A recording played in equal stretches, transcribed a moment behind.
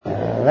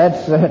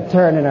Let's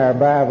turn in our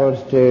Bibles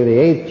to the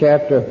 8th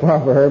chapter of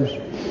Proverbs.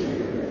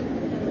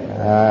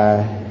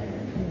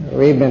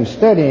 We've been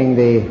studying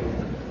the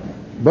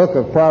book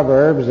of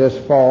Proverbs this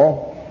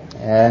fall,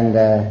 and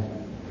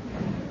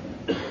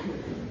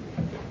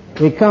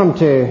we come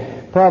to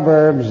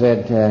Proverbs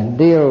that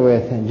deal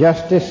with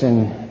justice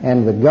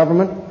and with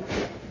government.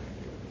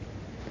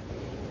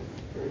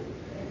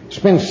 It's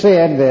been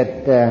said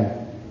that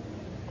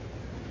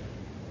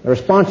the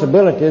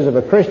responsibilities of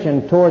a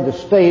Christian toward the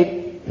state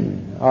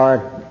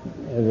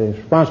the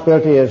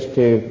responsibility is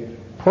to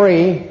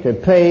pray, to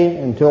pay,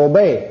 and to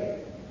obey.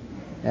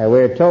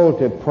 We're told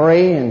to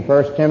pray in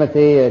 1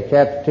 Timothy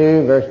chapter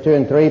 2, verse 2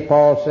 and 3.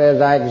 Paul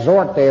says, I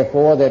exhort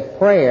therefore that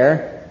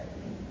prayer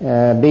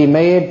be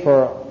made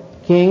for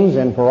kings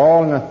and for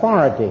all in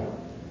authority.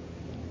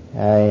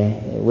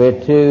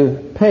 We're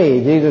to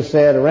pay. Jesus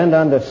said, render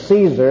unto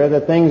Caesar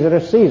the things that are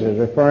Caesar's,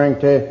 referring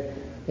to,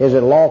 is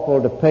it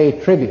lawful to pay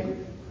tribute?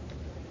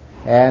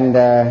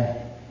 And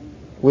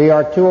we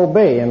are to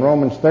obey. In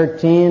Romans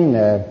 13,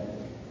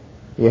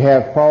 you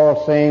have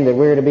Paul saying that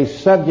we're to be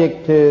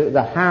subject to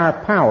the higher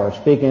powers.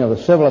 Speaking of the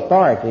civil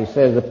authority, he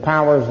says the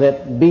powers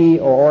that be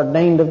are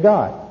ordained of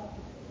God.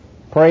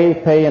 Pray,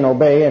 pay, and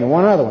obey. And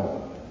one other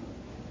one.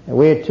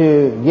 We're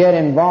to get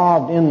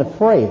involved in the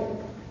fray.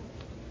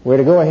 We're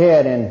to go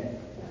ahead and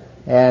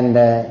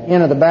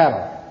enter the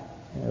battle.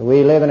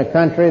 We live in a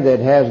country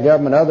that has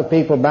government of the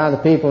people, by the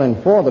people, and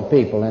for the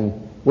people.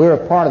 And we're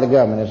a part of the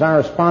government. It's our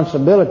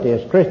responsibility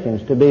as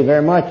Christians to be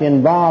very much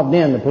involved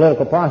in the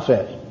political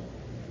process.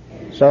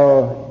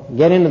 So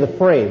get into the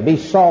fray. Be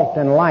salt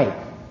and light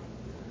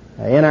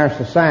in our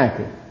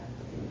society.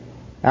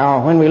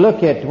 Now, when we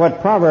look at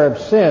what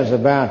Proverbs says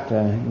about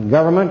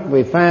government,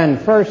 we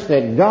find first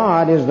that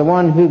God is the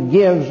one who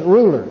gives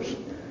rulers.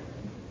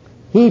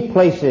 He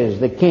places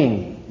the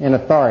king in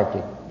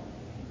authority.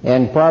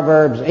 In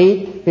Proverbs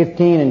 8,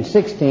 15, and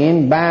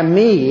 16, by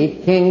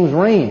me kings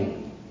reign,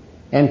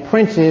 and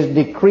princes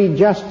decree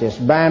justice.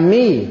 By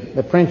me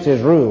the princes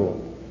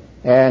rule,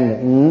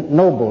 and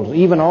nobles,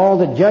 even all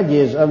the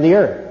judges of the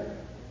earth.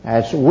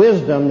 It's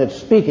wisdom that's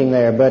speaking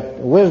there, but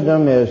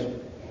wisdom is,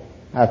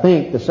 I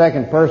think, the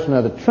second person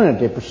of the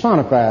Trinity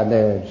personified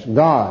there. It's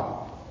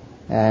God.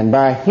 And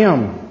by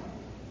him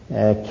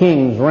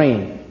kings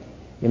reign.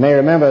 You may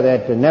remember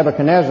that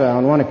Nebuchadnezzar,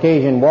 on one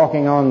occasion,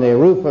 walking on the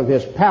roof of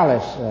his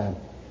palace,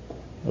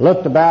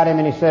 looked about him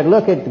and he said,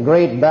 look at the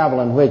great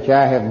Babylon which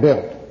I have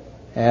built.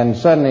 And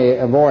suddenly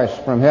a voice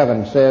from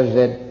heaven says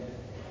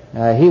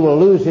that he will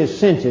lose his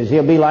senses.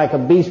 He'll be like a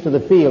beast of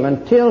the field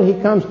until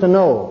he comes to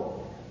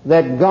know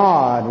that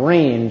God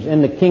reigns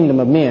in the kingdom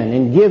of men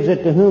and gives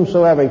it to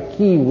whomsoever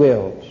he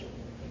wills.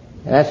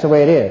 And that's the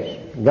way it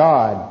is.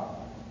 God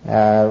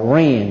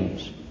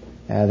reigns.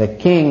 The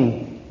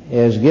king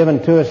is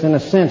given to us in a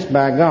sense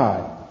by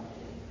God.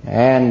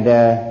 And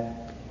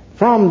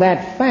from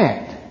that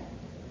fact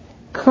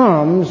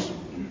comes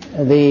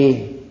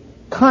the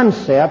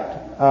concept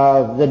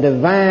of the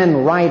divine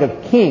right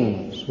of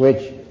kings,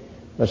 which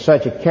was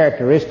such a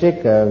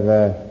characteristic of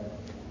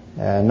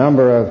a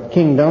number of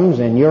kingdoms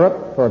in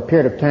Europe for a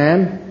period of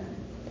time.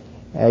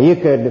 You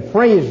could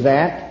phrase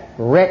that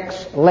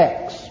rex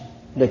lex.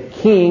 The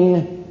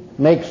king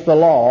makes the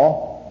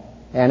law,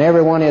 and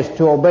everyone is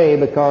to obey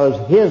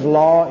because his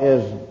law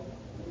is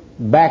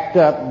backed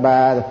up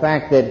by the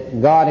fact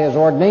that God has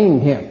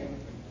ordained him,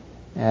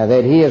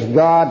 that he is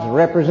God's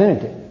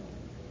representative.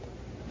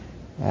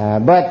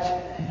 But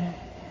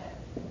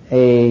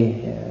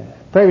a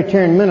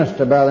Presbyterian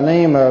minister by the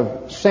name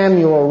of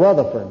Samuel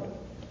Rutherford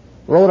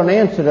wrote an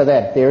answer to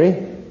that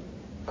theory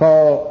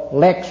called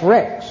Lex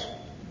Rex.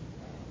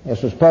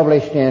 This was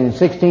published in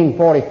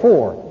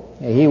 1644.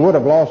 He would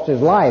have lost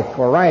his life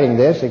for writing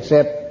this,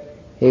 except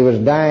he was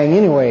dying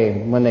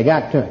anyway when they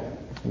got to him.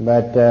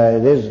 But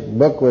this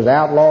book was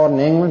outlawed in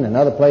England and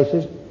other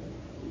places.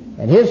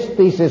 And his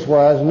thesis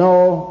was,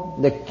 no,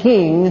 the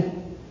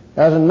king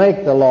doesn't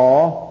make the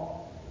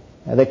law.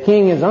 The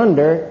king is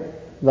under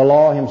the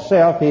law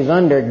himself. He's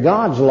under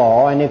God's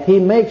law, and if he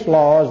makes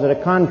laws that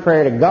are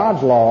contrary to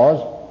God's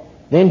laws,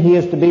 then he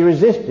is to be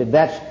resisted.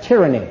 That's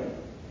tyranny.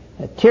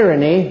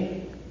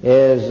 Tyranny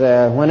is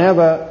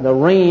whenever the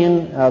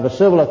reign of a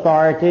civil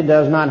authority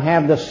does not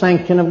have the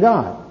sanction of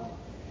God.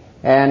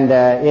 And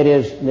it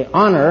is the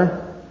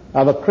honor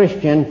of a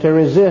Christian to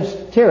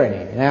resist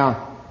tyranny.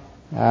 Now,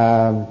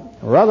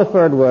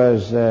 Rutherford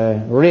was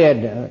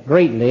read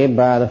greatly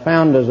by the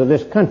founders of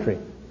this country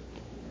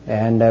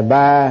and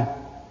by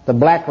the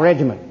Black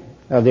Regiment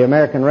of the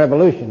American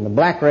Revolution. The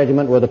Black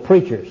Regiment were the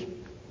preachers.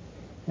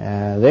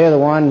 They're the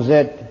ones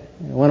that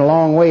went a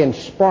long way in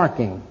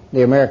sparking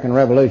the American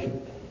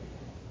Revolution.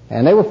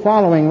 And they were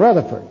following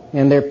Rutherford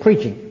in their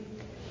preaching.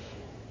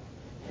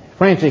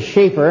 Francis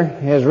Schaeffer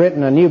has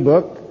written a new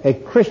book, A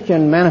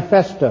Christian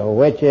Manifesto,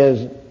 which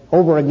is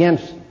over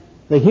against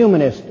the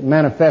Humanist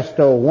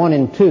Manifesto 1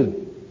 and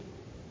 2.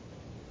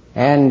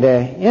 And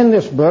in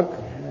this book,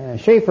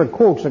 Schaeffer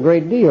quotes a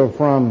great deal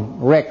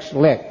from Lex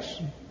Rex,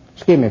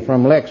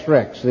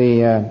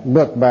 the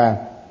book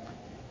by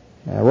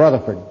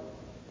Rutherford.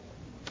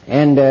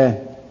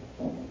 And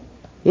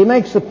he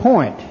makes the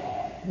point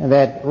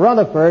that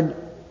Rutherford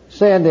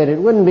said that it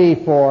wouldn't be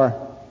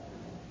for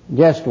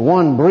just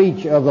one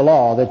breach of the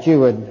law that you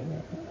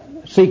would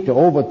seek to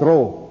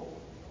overthrow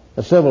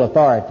the civil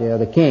authority of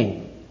the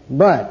king.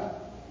 But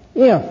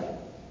if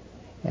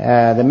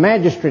the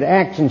magistrate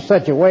acts in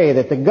such a way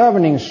that the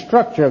governing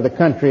structure of the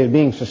country is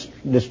being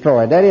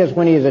destroyed, that is,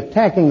 when he is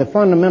attacking the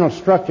fundamental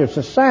structure of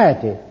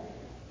society,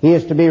 he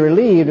is to be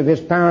relieved of his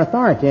power and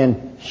authority.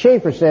 And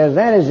Schaeffer says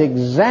that is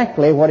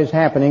exactly what is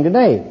happening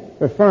today,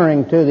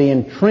 referring to the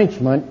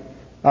entrenchment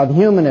of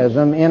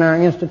humanism in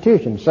our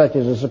institutions, such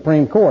as the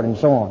Supreme Court and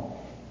so on,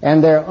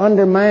 and their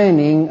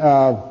undermining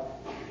of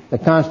the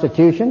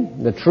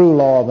Constitution, the true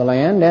law of the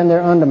land, and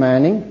their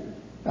undermining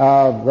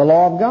of the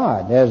law of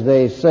God. As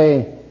they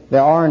say,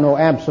 there are no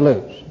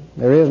absolutes.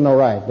 There is no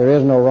right. There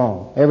is no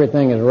wrong.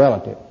 Everything is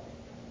relative.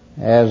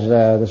 As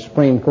the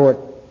Supreme Court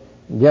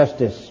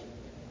Justice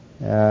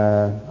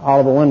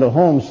Oliver Wendell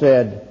Holmes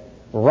said,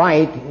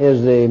 right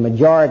is the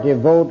majority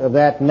vote of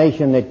that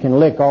nation that can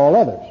lick all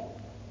others.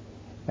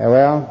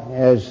 Well,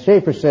 as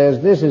Schaeffer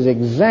says, this is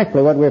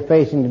exactly what we're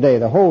facing today.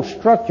 The whole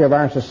structure of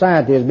our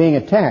society is being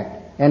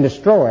attacked and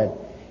destroyed.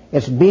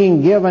 It's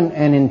being given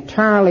an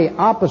entirely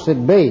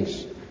opposite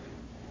base,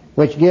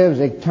 which gives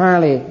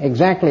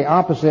exactly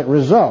opposite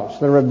results.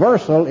 The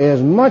reversal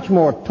is much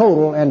more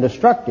total and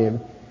destructive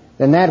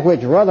than that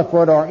which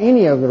Rutherford or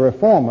any of the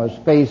reformers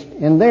faced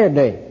in their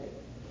day.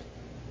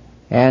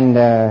 And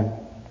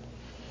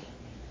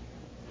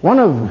one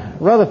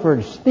of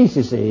Rutherford's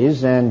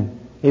theses, and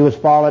he was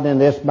followed in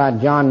this by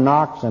John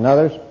Knox and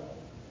others,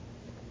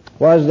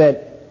 was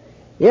that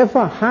if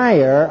a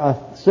higher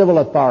civil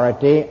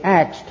authority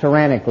acts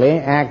tyrannically,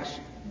 acts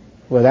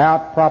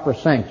without proper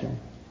sanction,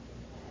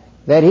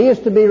 that he is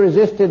to be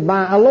resisted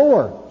by a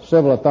lower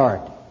civil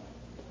authority,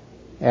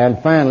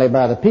 and finally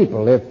by the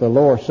people if the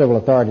lower civil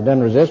authority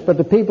doesn't resist, but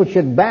the people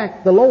should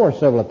back the lower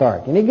civil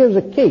authority. And he gives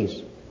a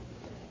case.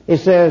 He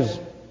says,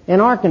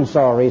 in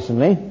Arkansas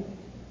recently,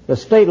 the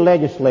state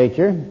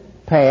legislature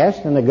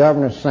passed and the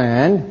governor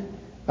signed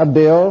a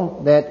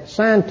bill that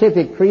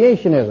scientific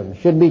creationism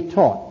should be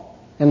taught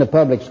in the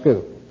public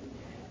school.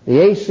 The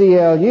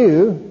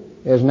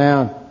ACLU is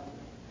now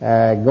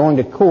going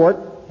to court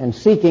and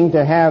seeking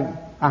to have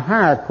a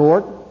higher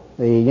court,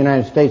 the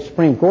United States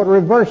Supreme Court,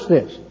 reverse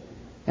this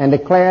and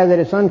declare that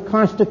it's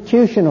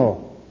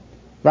unconstitutional,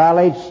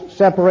 violates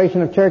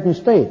separation of church and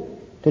state,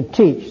 to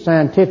teach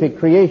scientific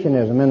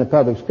creationism in the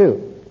public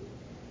school.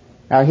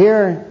 Now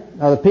here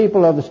are the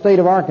people of the state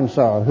of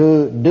Arkansas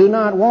who do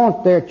not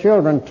want their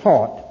children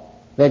taught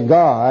that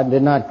God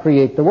did not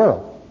create the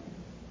world.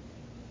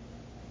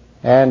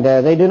 And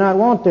they do not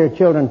want their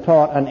children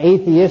taught an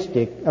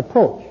atheistic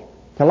approach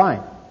to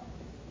life.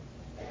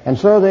 And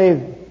so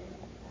they've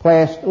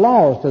passed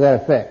laws to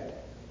that effect.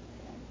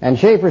 And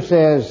Schaeffer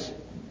says,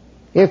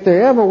 if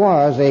there ever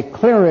was a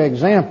clearer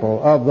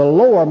example of the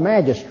lower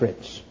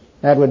magistrates,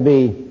 that would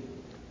be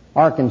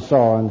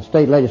Arkansas and the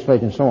state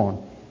legislature and so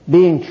on,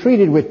 being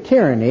treated with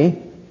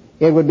tyranny,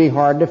 it would be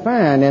hard to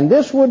find. And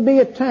this would be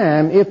a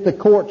time, if the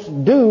courts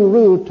do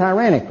rule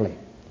tyrannically,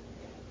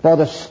 for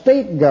the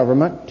state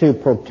government to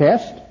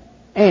protest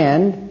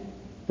and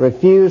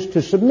refuse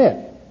to submit.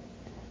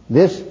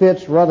 This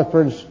fits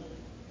Rutherford's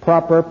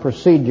proper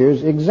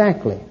procedures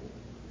exactly.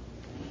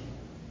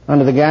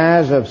 Under the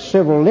guise of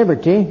civil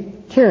liberty,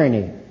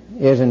 tyranny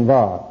is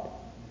involved.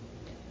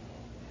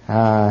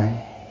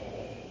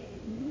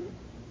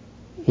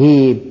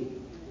 He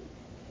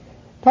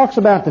talks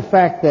about the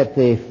fact that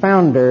the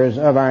founders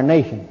of our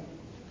nation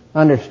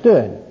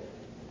understood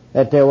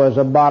that there was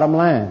a bottom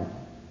line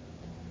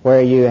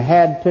where you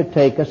had to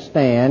take a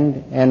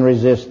stand and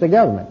resist the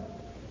government.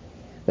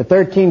 The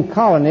 13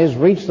 colonies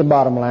reached the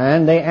bottom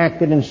line. They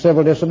acted in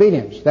civil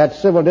disobedience. That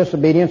civil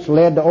disobedience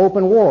led to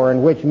open war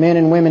in which men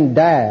and women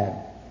died.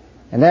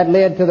 And that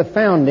led to the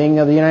founding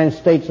of the United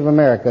States of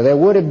America. There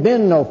would have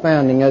been no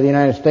founding of the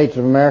United States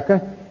of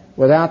America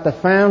without the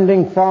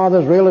founding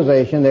fathers'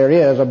 realization there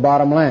is a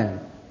bottom line.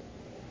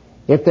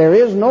 If there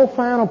is no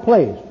final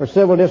place for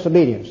civil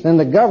disobedience, then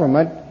the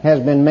government has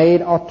been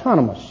made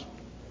autonomous.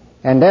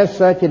 And as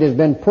such, it has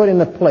been put in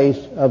the place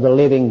of the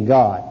living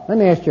God. Let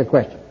me ask you a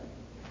question.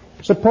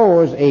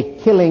 Suppose a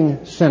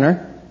killing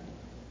center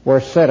were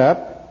set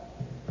up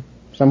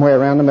somewhere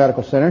around the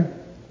medical center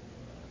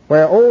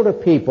where older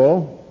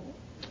people,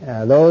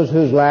 those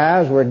whose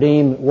lives were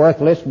deemed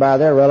worthless by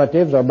their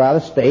relatives or by the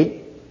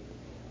state,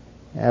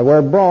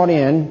 were brought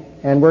in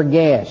and were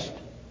gassed,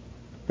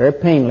 very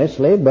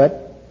painlessly but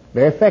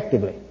very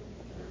effectively.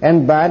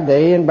 And by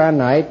day and by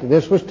night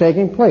this was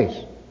taking place.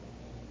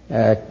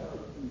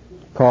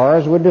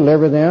 Cars would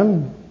deliver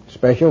them,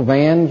 special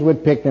vans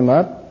would pick them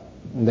up,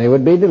 and they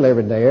would be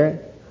delivered there.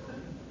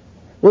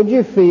 Would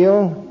you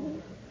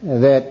feel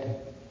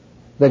that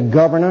the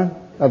governor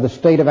of the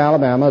state of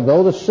Alabama,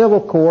 though the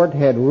civil court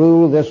had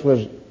ruled this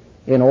was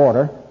in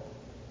order,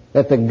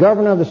 that the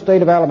governor of the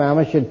state of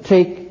Alabama should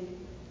take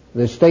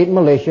the state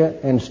militia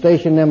and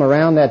station them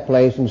around that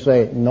place and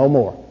say, no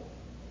more?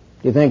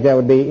 Do you think that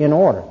would be in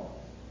order?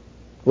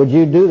 Would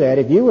you do that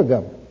if you were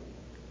governor?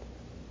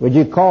 Would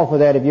you call for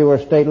that if you were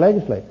a state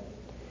legislator?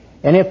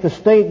 And if the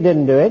state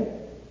didn't do it,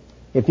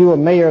 if you were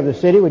mayor of the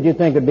city, would you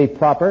think it would be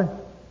proper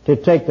to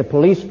take the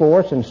police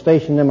force and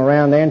station them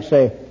around there and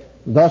say,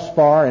 thus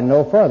far and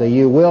no further,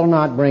 you will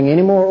not bring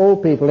any more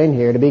old people in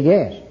here to be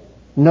gassed?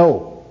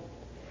 No.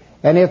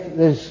 And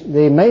if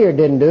the mayor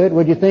didn't do it,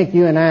 would you think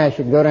you and I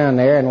should go down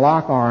there and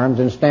lock arms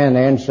and stand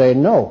there and say,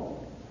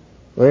 no,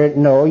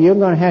 no, you're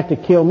going to have to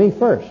kill me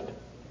first.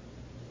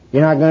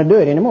 You're not going to do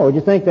it anymore. Would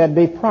you think that'd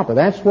be proper?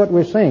 That's what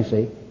we're saying,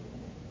 see.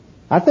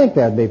 I think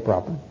that'd be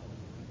proper.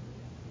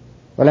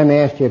 Well, let me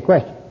ask you a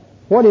question.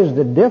 What is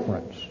the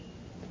difference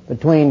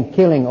between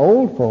killing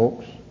old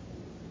folks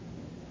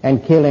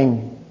and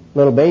killing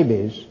little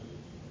babies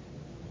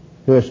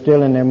who are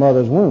still in their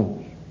mother's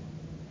wombs?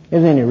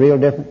 Isn't there any real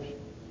difference?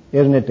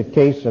 Isn't it the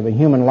case of a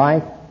human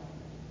life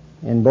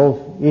in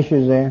both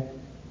issues there?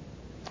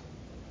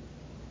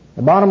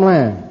 The bottom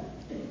line.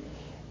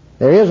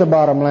 There is a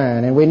bottom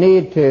line, and we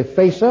need to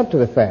face up to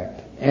the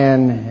fact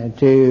and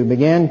to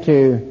begin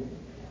to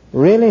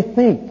really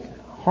think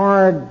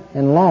hard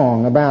and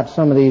long about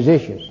some of these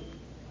issues.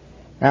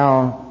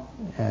 Now,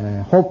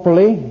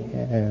 hopefully,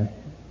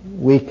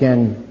 we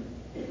can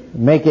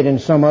make it in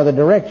some other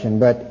direction,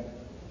 but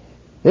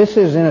this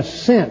is, in a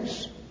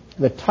sense,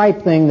 the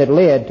type thing that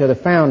led to the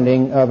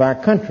founding of our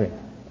country.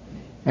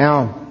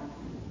 Now,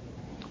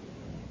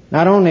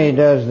 not only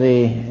does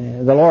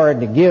the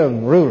Lord give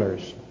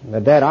rulers,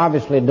 but that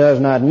obviously does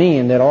not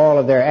mean that all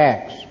of their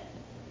acts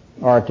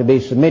are to be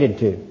submitted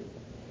to.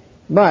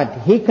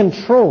 But He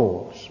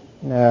controls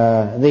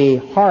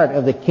the heart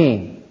of the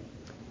king.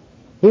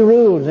 He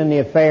rules in the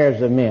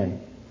affairs of men,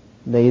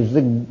 the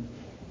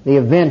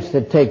events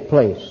that take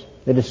place,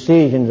 the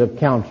decisions of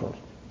councils.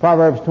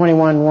 Proverbs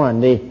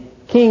 21:1, the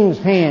king's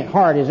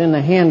heart is in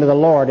the hand of the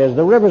Lord as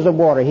the rivers of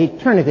water. He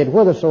turneth it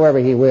whithersoever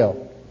He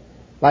will,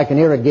 like an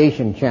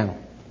irrigation channel.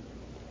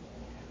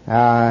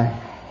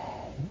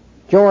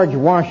 George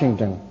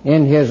Washington,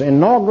 in his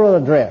inaugural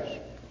address,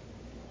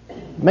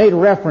 made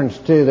reference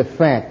to the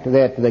fact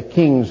that the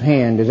king's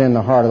hand is in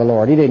the heart of the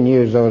Lord. He didn't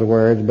use those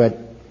words, but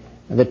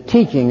the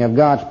teaching of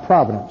God's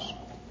providence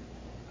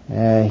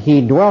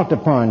he dwelt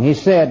upon. He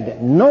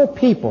said, no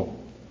people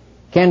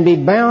can be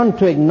bound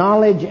to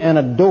acknowledge and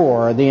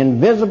adore the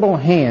invisible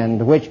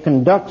hand which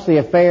conducts the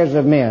affairs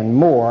of men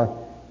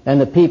more than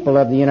the people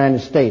of the United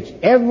States.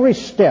 Every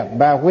step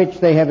by which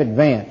they have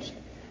advanced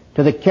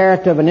to the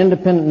character of an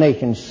independent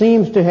nation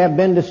seems to have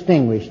been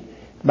distinguished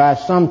by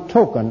some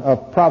token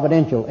of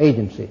providential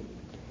agency.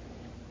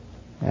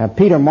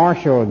 Peter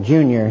Marshall,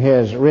 Jr.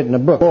 has written a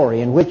book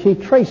in which he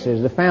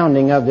traces the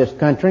founding of this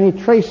country, and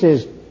he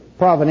traces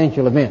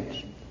providential events,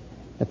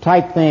 the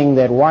type thing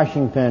that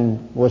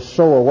Washington was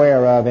so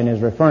aware of and is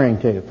referring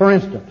to. For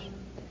instance,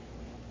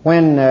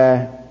 when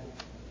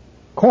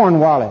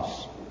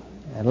Cornwallis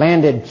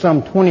landed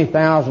some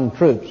 20,000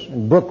 troops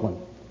in Brooklyn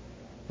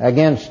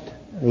against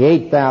the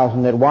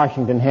 8,000 that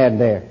Washington had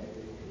there,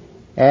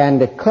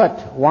 and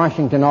cut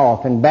Washington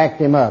off and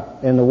backed him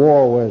up, and the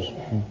war was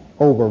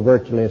over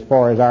virtually as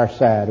far as our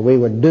side. We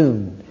were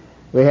doomed.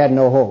 We had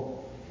no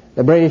hope.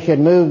 The British had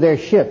moved their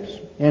ships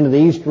into the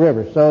East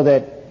River so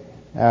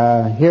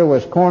that here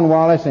was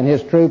Cornwallis and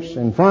his troops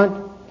in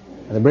front,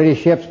 the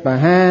British ships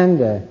behind.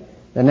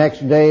 The next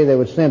day they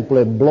would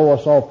simply blow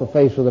us off the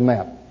face of the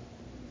map.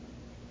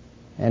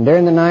 And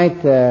during the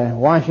night,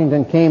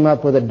 Washington came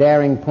up with a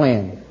daring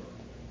plan.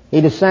 He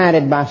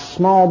decided by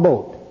small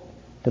boat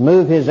to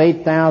move his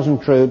 8,000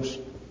 troops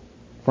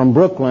from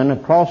Brooklyn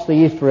across the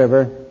East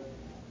River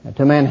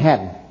to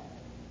Manhattan.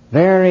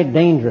 Very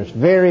dangerous,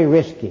 very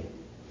risky.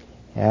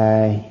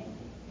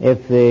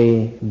 If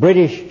the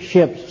British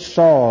ships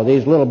saw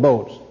these little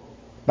boats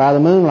by the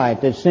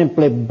moonlight, they'd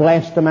simply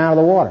blast them out of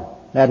the water.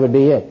 That would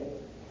be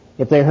it.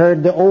 If they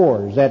heard the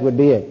oars, that would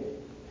be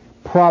it.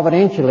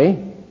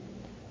 Providentially,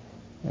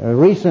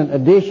 recent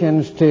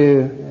additions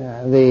to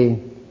the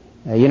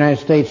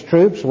United States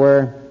troops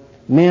were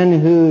men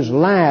whose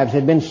lives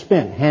had been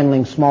spent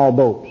handling small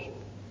boats.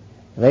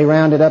 They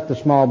rounded up the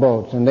small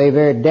boats, and they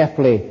very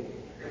deftly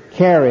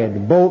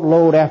carried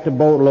boatload after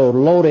boatload,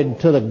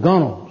 loaded to the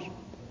gunwales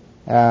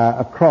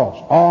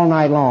across all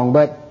night long.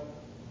 But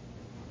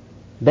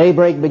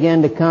daybreak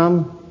began to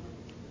come,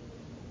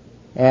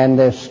 and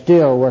there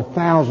still were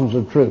thousands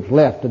of troops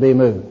left to be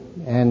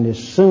moved. And as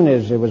soon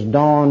as it was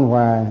dawn,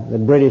 why, the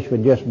British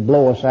would just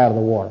blow us out of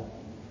the water.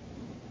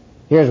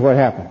 Here's what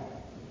happened.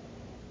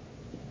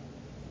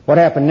 What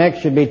happened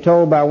next should be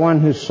told by one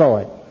who saw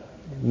it.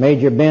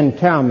 Major Ben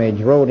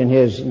Talmage wrote in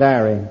his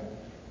diary,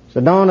 "As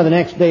the dawn of the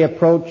next day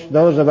approached,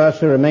 those of us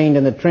who remained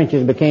in the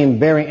trenches became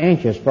very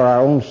anxious for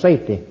our own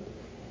safety.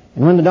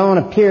 And when the dawn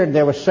appeared,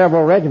 there were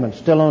several regiments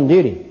still on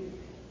duty.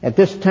 At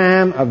this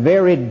time, a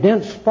very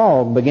dense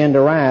fog began to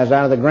rise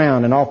out of the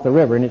ground and off the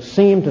river, and it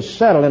seemed to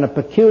settle in a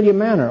peculiar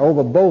manner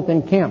over both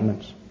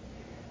encampments.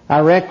 I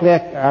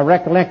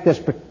recollect this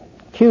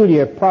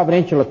peculiar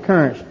providential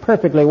occurrence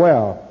perfectly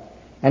well.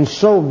 And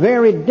so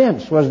very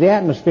dense was the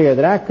atmosphere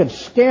that I could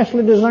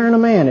scarcely discern a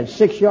man at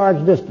 6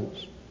 yards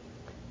distance.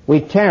 We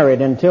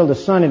tarried until the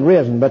sun had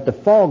risen, but the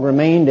fog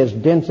remained as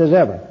dense as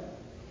ever.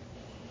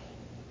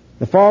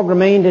 The fog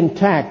remained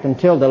intact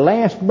until the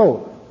last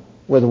boat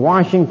with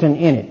Washington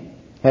in it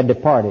had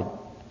departed.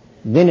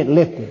 Then it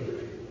lifted,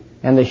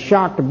 and the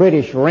shocked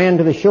British ran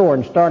to the shore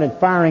and started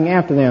firing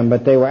after them,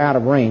 but they were out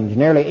of range.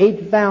 Nearly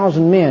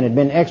 8,000 men had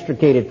been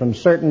extricated from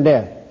certain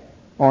death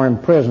or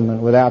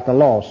imprisonment without the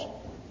loss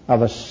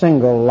of a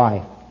single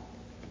life.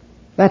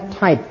 That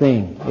type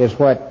thing is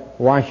what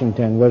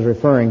Washington was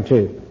referring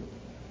to.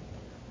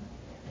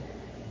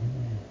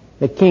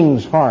 The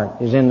king's heart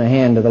is in the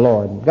hand of the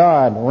Lord.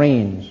 God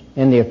reigns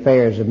in the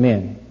affairs of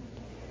men.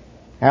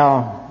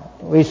 Now,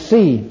 we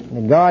see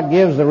that God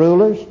gives the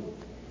rulers,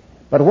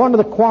 but what are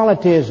the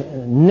qualities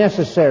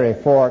necessary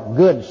for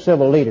good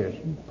civil leaders?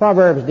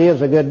 Proverbs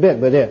deals a good bit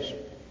with this.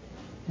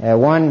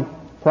 One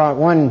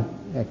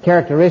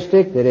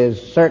characteristic that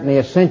is certainly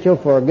essential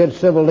for a good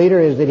civil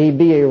leader is that he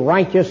be a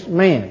righteous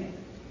man.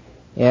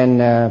 In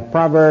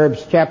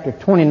Proverbs chapter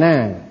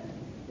 29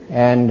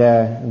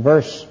 and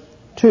verse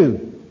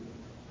 2,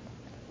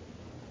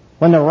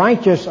 when the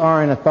righteous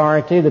are in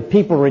authority, the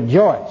people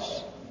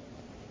rejoice.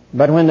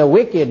 But when the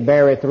wicked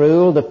beareth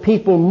rule, the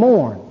people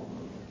mourn.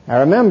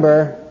 Now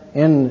remember,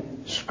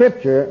 in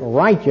Scripture,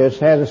 righteous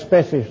has a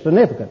special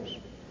significance.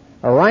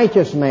 A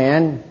righteous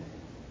man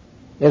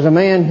is a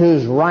man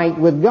who's right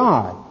with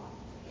God.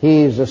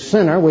 He's a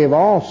sinner. We've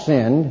all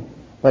sinned.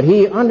 But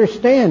he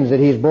understands that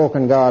he's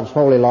broken God's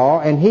holy law,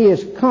 and he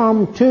has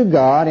come to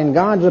God in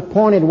God's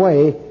appointed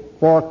way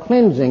for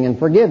cleansing and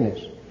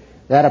forgiveness.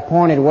 That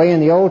appointed way in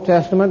the Old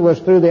Testament was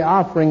through the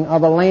offering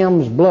of a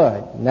lamb's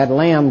blood. That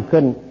lamb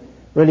couldn't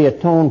really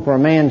atone for a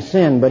man's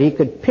sin, but he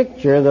could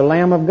picture the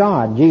Lamb of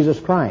God, Jesus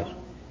Christ,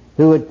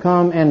 who would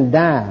come and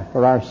die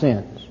for our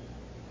sins.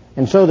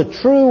 And so the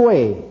true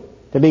way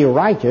to be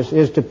righteous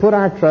is to put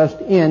our trust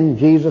in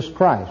Jesus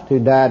Christ, who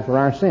died for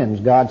our sins,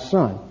 God's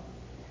Son,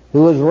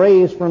 who was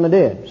raised from the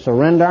dead.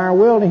 Surrender our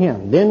will to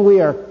Him. Then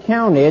we are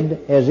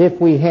counted as if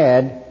we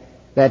had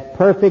that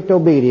perfect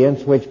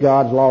obedience which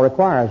God's law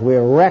requires. We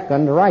are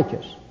reckoned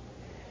righteous.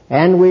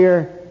 And we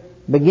are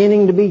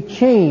beginning to be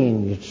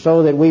changed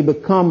so that we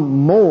become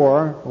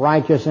more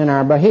righteous in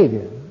our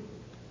behavior.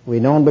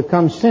 We don't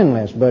become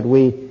sinless, but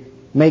we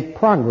make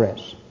progress.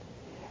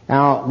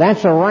 Now,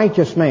 that's a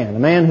righteous man, a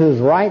man who's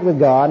right with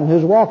God and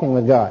who's walking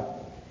with God.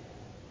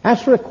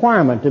 That's a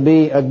requirement to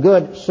be a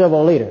good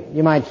civil leader.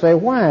 You might say,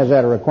 why is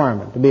that a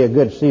requirement to be a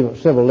good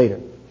civil leader?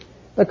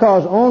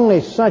 Because only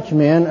such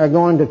men are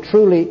going to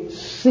truly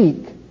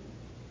seek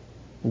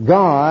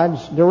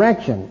God's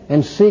direction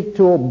and seek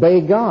to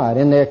obey God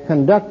in their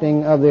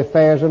conducting of the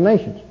affairs of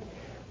nations.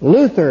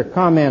 Luther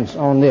comments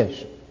on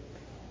this.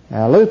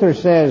 Luther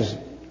says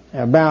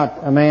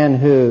about a man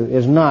who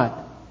is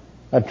not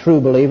a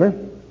true believer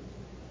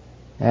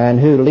and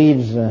who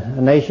leads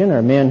a nation,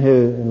 or men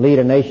who lead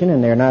a nation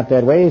and they're not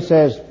that way. He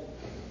says,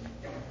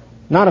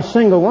 not a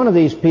single one of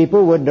these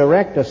people would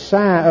direct a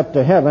sigh up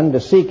to heaven to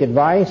seek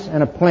advice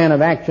and a plan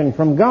of action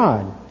from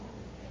God.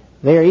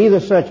 They are either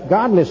such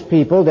godless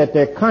people that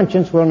their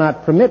conscience will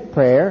not permit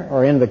prayer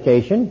or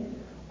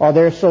invocation, or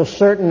they're so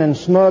certain and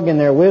smug in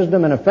their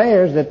wisdom and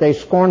affairs that they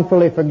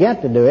scornfully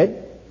forget to do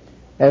it,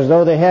 as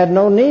though they had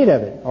no need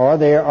of it, or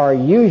they are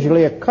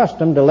usually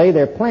accustomed to lay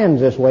their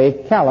plans this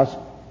way, callous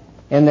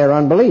in their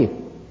unbelief.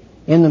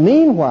 In the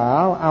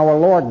meanwhile, our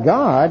Lord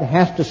God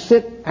has to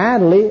sit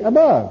idly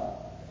above.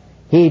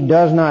 He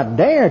does not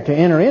dare to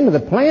enter into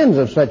the plans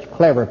of such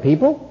clever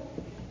people,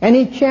 and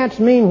he chats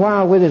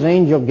meanwhile with his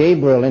angel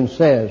Gabriel and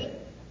says,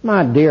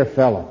 my dear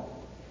fellow,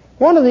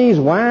 what are these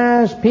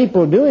wise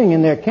people doing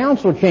in their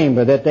council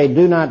chamber that they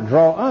do not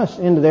draw us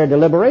into their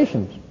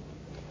deliberations?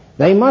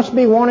 They must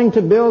be wanting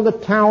to build the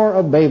Tower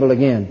of Babel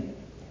again.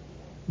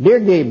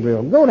 Dear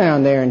Gabriel, go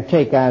down there and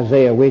take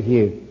Isaiah with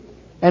you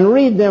and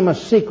read them a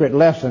secret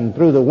lesson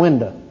through the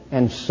window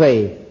and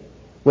say,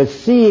 with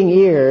seeing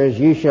eyes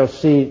you shall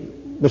see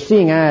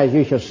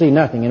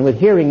nothing, and with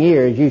hearing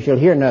ears you shall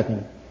hear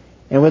nothing,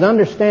 and with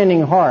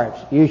understanding hearts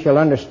you shall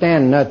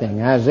understand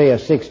nothing. Isaiah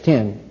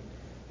 6:10.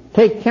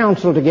 Take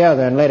counsel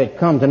together and let it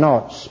come to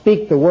naught.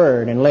 Speak the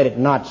word and let it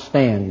not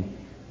stand.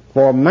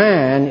 For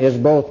man is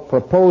both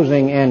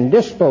proposing and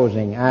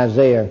disposing.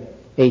 Isaiah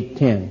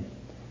 8:10.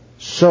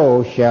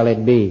 So shall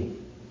it be.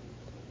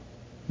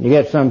 You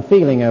get some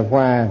feeling of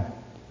why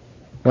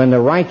when the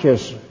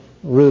righteous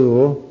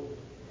rule,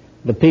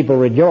 the people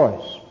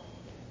rejoice.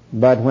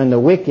 But when the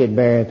wicked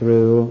beareth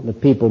rule, the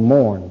people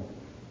mourn.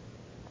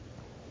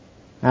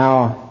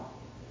 Now,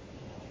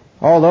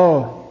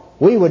 although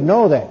we would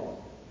know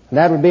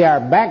that would be our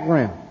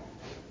background,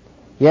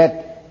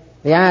 yet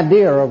the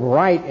idea of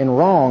right and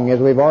wrong, as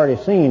we've already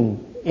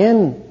seen,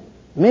 in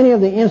many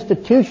of the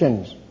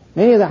institutions,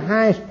 many of the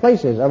highest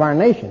places of our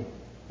nation,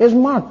 is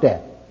mocked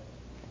at.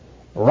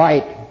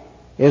 Right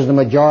is the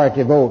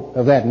majority vote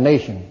of that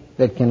nation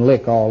that can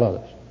lick all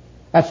others.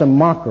 That's a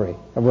mockery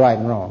of right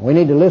and wrong. We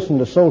need to listen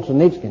to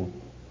Solzhenitsyn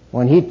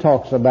when he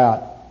talks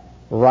about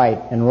right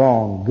and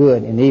wrong,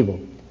 good and evil.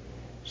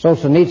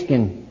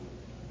 Solzhenitsyn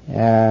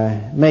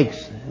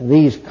makes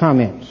these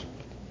comments.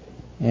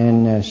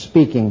 in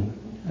speaking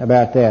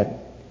about that.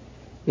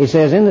 He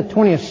says, in the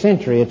 20th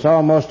century, it's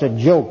almost a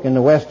joke in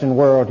the Western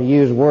world to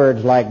use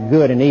words like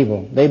good and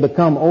evil. They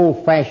become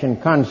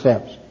old-fashioned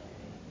concepts,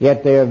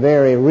 yet they are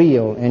very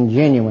real and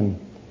genuine.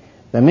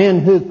 The men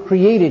who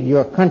created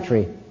your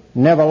country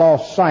never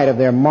lost sight of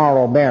their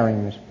moral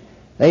bearings.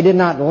 They did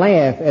not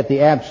laugh at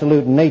the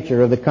absolute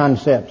nature of the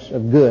concepts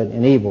of good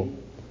and evil.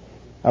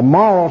 A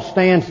moral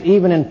stance,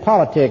 even in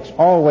politics,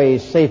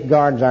 always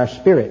safeguards our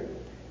spirit.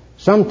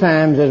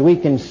 Sometimes, as we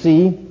can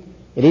see,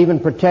 it even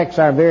protects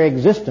our very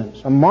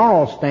existence. A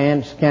moral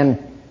stance can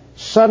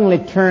suddenly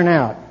turn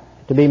out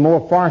to be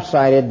more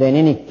farsighted than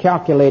any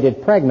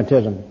calculated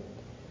pragmatism.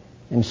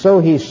 And so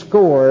he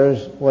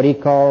scores what he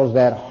calls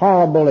that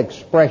horrible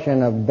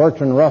expression of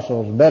Bertrand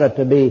Russell's, better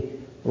to be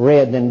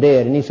red than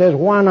dead. And he says,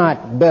 why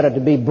not better to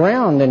be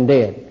brown than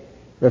dead?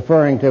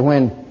 Referring to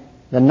when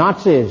the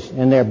Nazis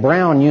in their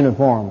brown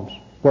uniforms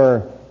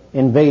were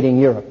invading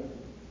Europe.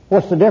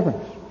 What's the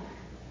difference?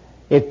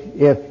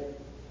 If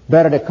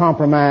better to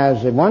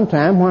compromise at one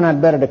time, why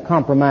not better to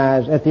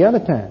compromise at the other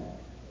time?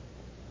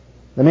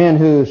 The men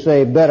who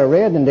say better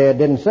red than dead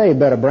didn't say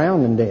better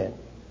brown than dead.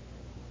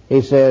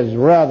 He says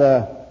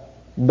rather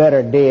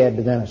better dead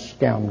than a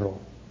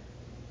scoundrel.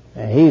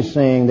 And he's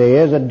saying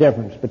there is a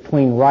difference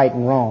between right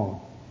and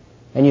wrong.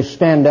 And you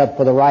stand up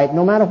for the right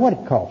no matter what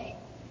it costs.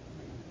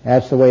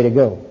 That's the way to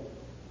go.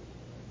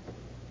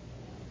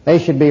 They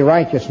should be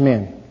righteous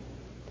men.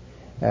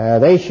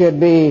 They should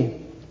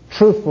be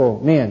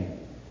truthful men.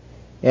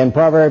 In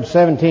Proverbs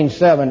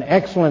 17:7,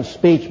 excellent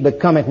speech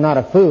becometh not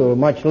a fool,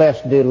 much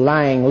less do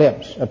lying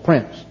lips a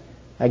prince.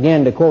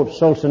 Again, to quote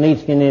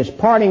Solzhenitsyn in his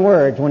parting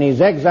words when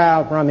he's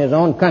exiled from his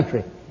own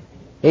country,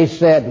 he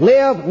said,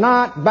 live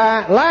not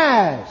by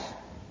lies.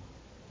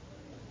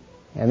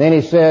 And then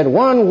he said,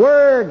 one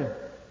word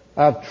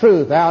of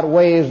truth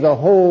outweighs the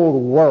whole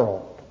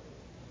world.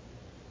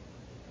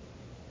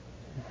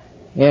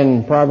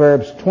 In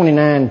Proverbs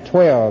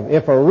 29:12,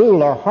 if a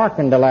ruler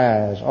hearken to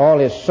lies, all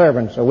his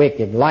servants are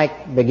wicked.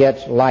 Like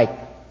begets like.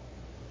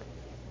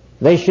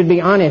 They should be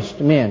honest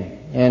men.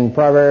 In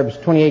Proverbs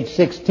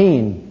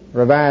 28:16,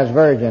 Revised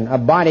Version, a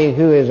body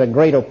who is a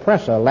great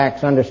oppressor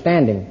lacks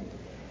understanding,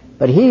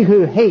 but he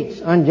who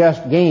hates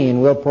unjust gain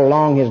will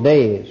prolong his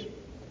days.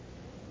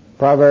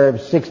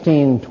 Proverbs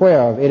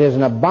 16:12, it is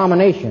an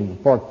abomination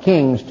for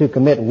kings to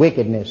commit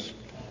wickedness,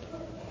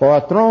 for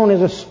a throne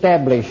is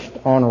established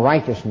on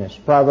righteousness.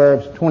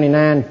 Proverbs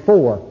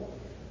 29:4,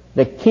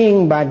 the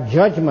king by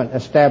judgment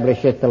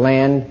establisheth the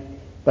land,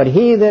 but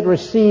he that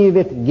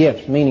receiveth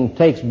gifts, meaning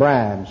takes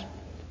bribes,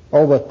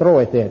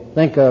 overthroweth it.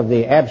 Think of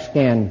the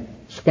Abscan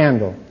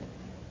scandal.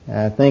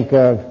 Think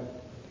of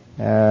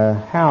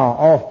how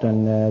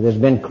often there's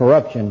been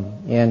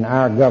corruption in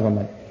our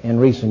government in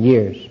recent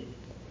years.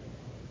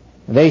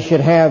 They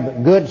should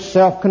have good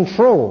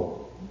self-control.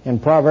 In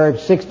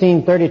Proverbs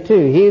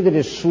 16:32, he that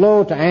is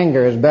slow to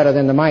anger is better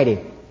than the mighty,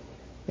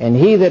 and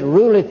he that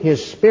ruleth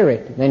his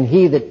spirit than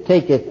he that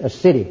taketh a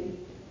city.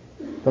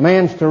 If a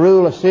man's to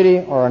rule a city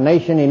or a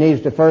nation, he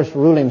needs to first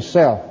rule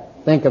himself.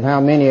 Think of how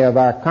many of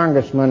our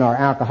congressmen are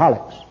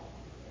alcoholics.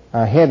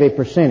 A heavy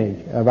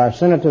percentage of our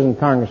senators and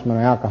congressmen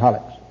are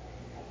alcoholics.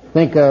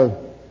 Think of,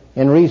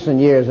 in recent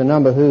years, a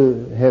number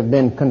who have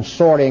been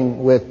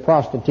consorting with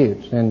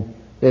prostitutes, and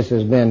this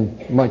has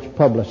been much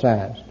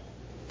publicized.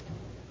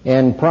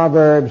 In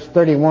Proverbs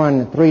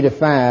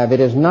 31:3-5,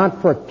 it is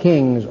not for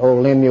kings, O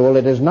Lemuel,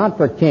 it is not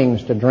for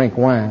kings to drink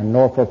wine,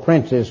 nor for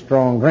princes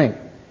strong drink,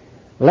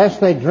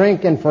 lest they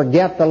drink and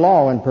forget the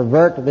law and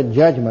pervert the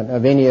judgment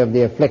of any of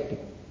the afflicted.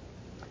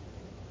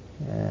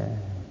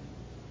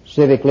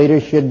 Civic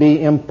leaders should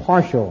be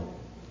impartial.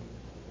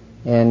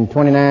 In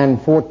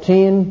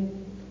 29:14,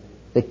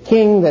 the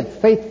king that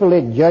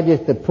faithfully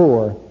judgeth the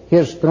poor,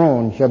 his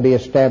throne shall be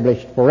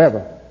established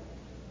forever.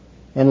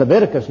 In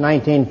Leviticus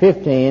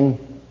 19:15,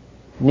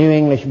 New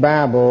English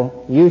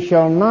Bible, you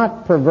shall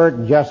not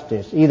pervert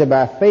justice, either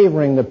by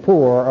favoring the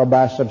poor or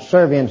by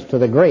subservience to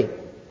the great.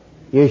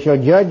 You shall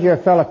judge your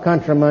fellow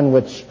countrymen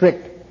with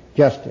strict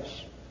justice.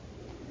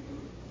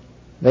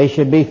 They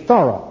should be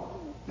thorough.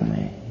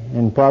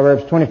 In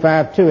Proverbs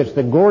 25:2, it's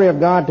the glory of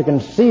God to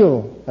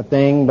conceal a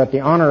thing, but the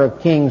honor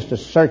of kings to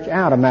search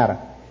out a matter.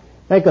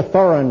 Make a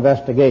thorough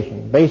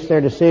investigation. Base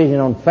their decision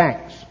on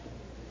facts.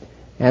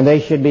 And they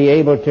should be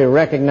able to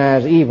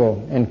recognize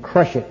evil and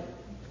crush it.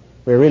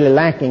 We're really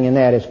lacking in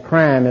that as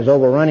crime is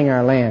overrunning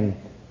our land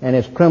and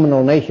as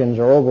criminal nations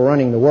are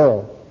overrunning the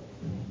world.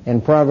 In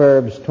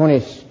Proverbs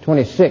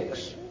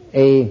 20:26,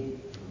 a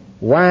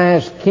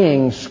wise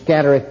king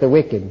scattereth the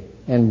wicked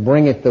and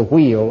bringeth the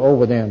wheel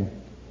over them.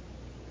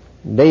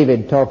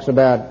 David talks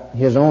about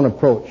his own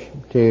approach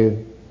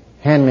to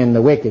handling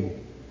the wicked.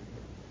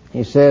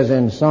 He says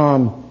in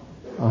Psalm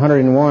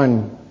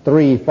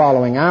 101:3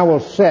 following, I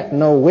will set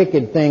no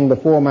wicked thing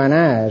before mine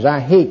eyes. I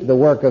hate the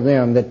work of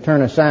them that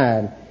turn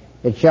aside.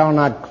 It shall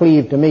not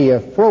cleave to me. A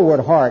froward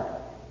heart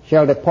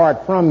shall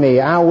depart from me.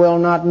 I will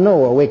not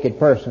know a wicked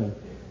person.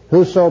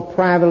 Whoso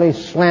privately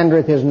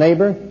slandereth his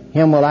neighbor,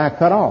 him will I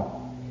cut off.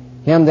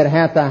 Him that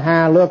hath a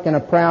high look and a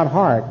proud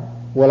heart,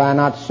 will I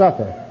not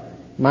suffer.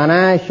 Mine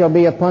eyes shall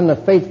be upon the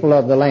faithful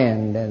of the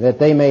land, that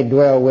they may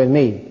dwell with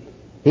me.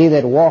 He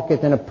that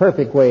walketh in a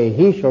perfect way,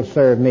 he shall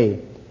serve me.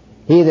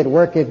 He that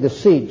worketh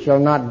deceit shall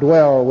not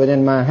dwell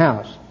within my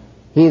house.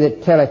 He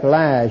that telleth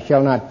lies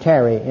shall not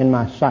tarry in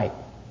my sight.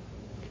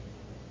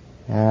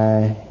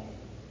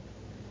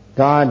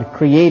 God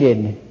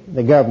created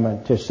the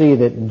government to see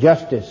that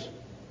justice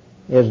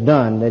is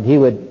done,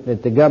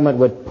 that the government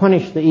would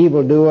punish the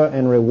evildoer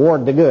and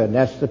reward the good.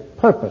 That's the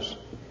purpose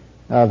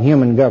of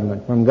human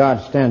government from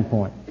God's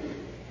standpoint.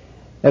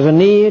 There's a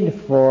need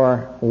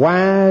for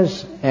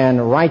wise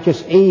and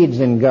righteous aids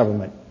in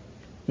government.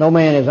 No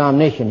man is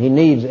omniscient. He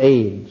needs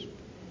aids.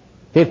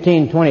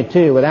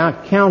 15:22,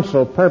 without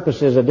counsel,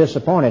 purposes are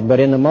disappointed, but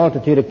in the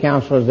multitude of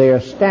counselors they are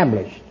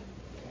established.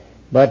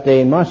 But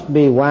they must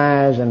be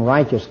wise and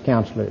righteous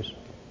counselors.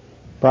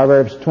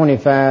 Proverbs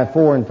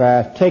 25:4 and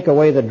 5, take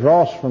away the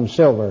dross from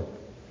silver,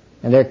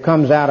 and there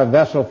comes out a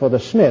vessel for the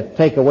smith.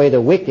 Take away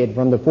the wicked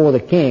from before the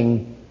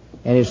king,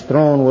 and his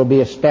throne will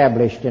be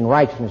established in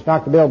righteousness.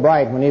 Dr. Bill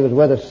Bright, when he was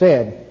with us,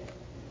 said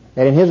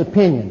that in his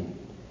opinion,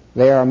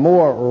 there are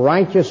more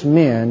righteous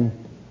men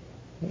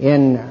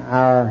in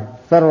our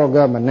federal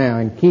government now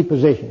in key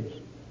positions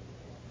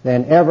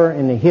than ever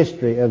in the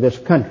history of this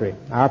country.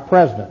 Our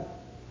president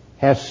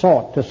has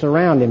sought to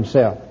surround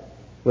himself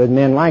with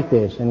men like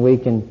this, and we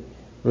can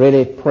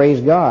really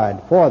praise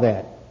God for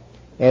that,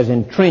 as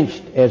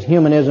entrenched as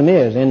humanism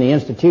is in the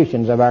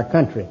institutions of our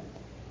country.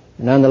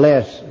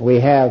 Nonetheless, we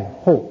have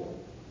hope.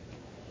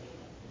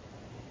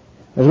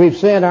 As we've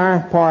said, our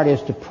part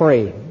is to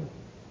pray,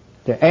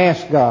 to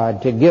ask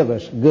God to give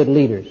us good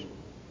leaders,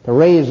 to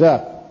raise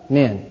up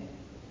men.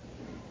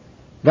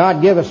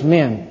 God give us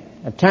men.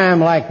 A time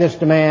like this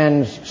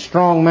demands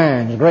strong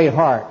minds, great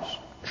hearts,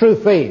 true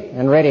faith,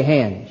 and ready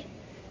hands.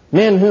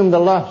 Men whom the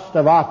lust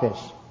of office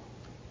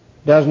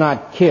does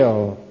not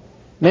kill.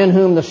 Men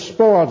whom the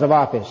spoils of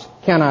office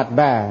cannot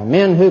buy.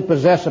 Men who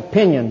possess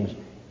opinions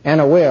and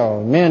a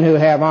will. Men who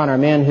have honor.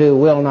 Men who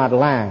will not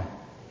lie.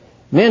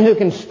 Men who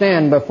can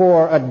stand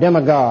before a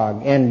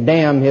demagogue and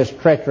damn his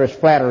treacherous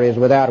flatteries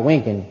without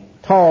winking.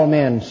 Tall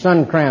men,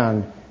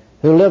 sun-crowned,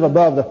 who live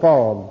above the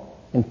fog,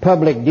 in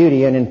public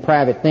duty and in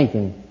private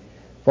thinking.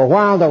 For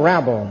while the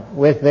rabble,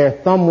 with their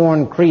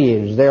thumb-worn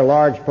creeds, their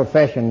large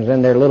professions,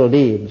 and their little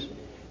deeds,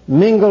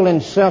 mingle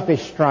in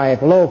selfish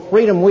strife, lo,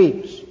 freedom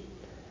weeps.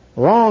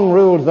 Wrong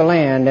rules the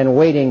land, and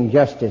waiting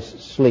justice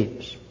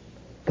sleeps.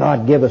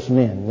 God give us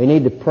men. We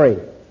need to pray.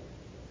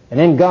 And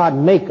then God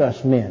make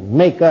us men.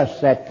 Make us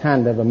that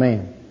kind of a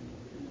man.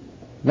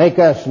 Make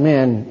us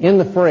men in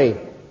the fray.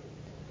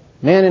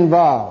 Men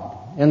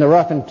involved in the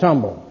rough and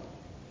tumble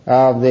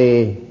of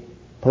the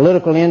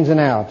political ins and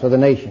outs of the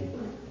nation.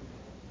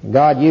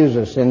 God use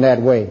us in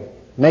that way.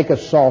 Make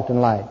us salt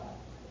and light.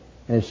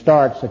 And it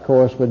starts, of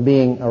course, with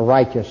being a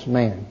righteous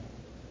man.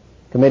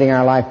 Committing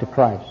our life to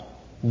Christ.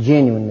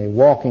 Genuinely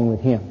walking with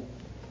Him.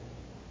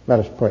 Let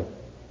us pray.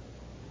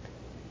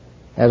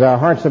 As our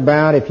hearts are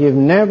bowed, if you've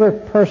never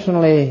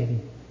personally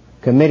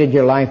committed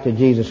your life to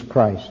Jesus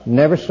Christ,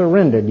 never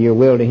surrendered your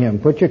will to Him,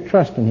 put your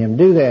trust in Him,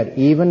 do that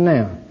even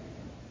now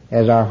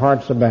as our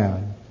hearts are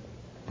bowed.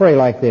 Pray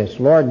like this: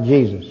 Lord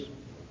Jesus,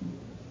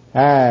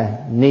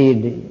 I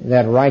need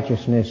that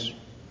righteousness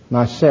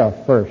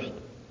myself first.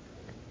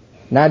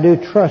 And I do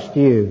trust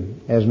You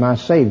as my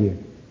Savior.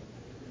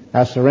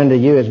 I surrender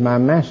You as my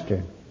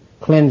Master.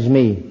 Cleanse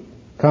me.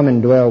 Come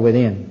and dwell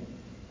within.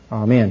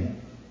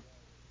 Amen.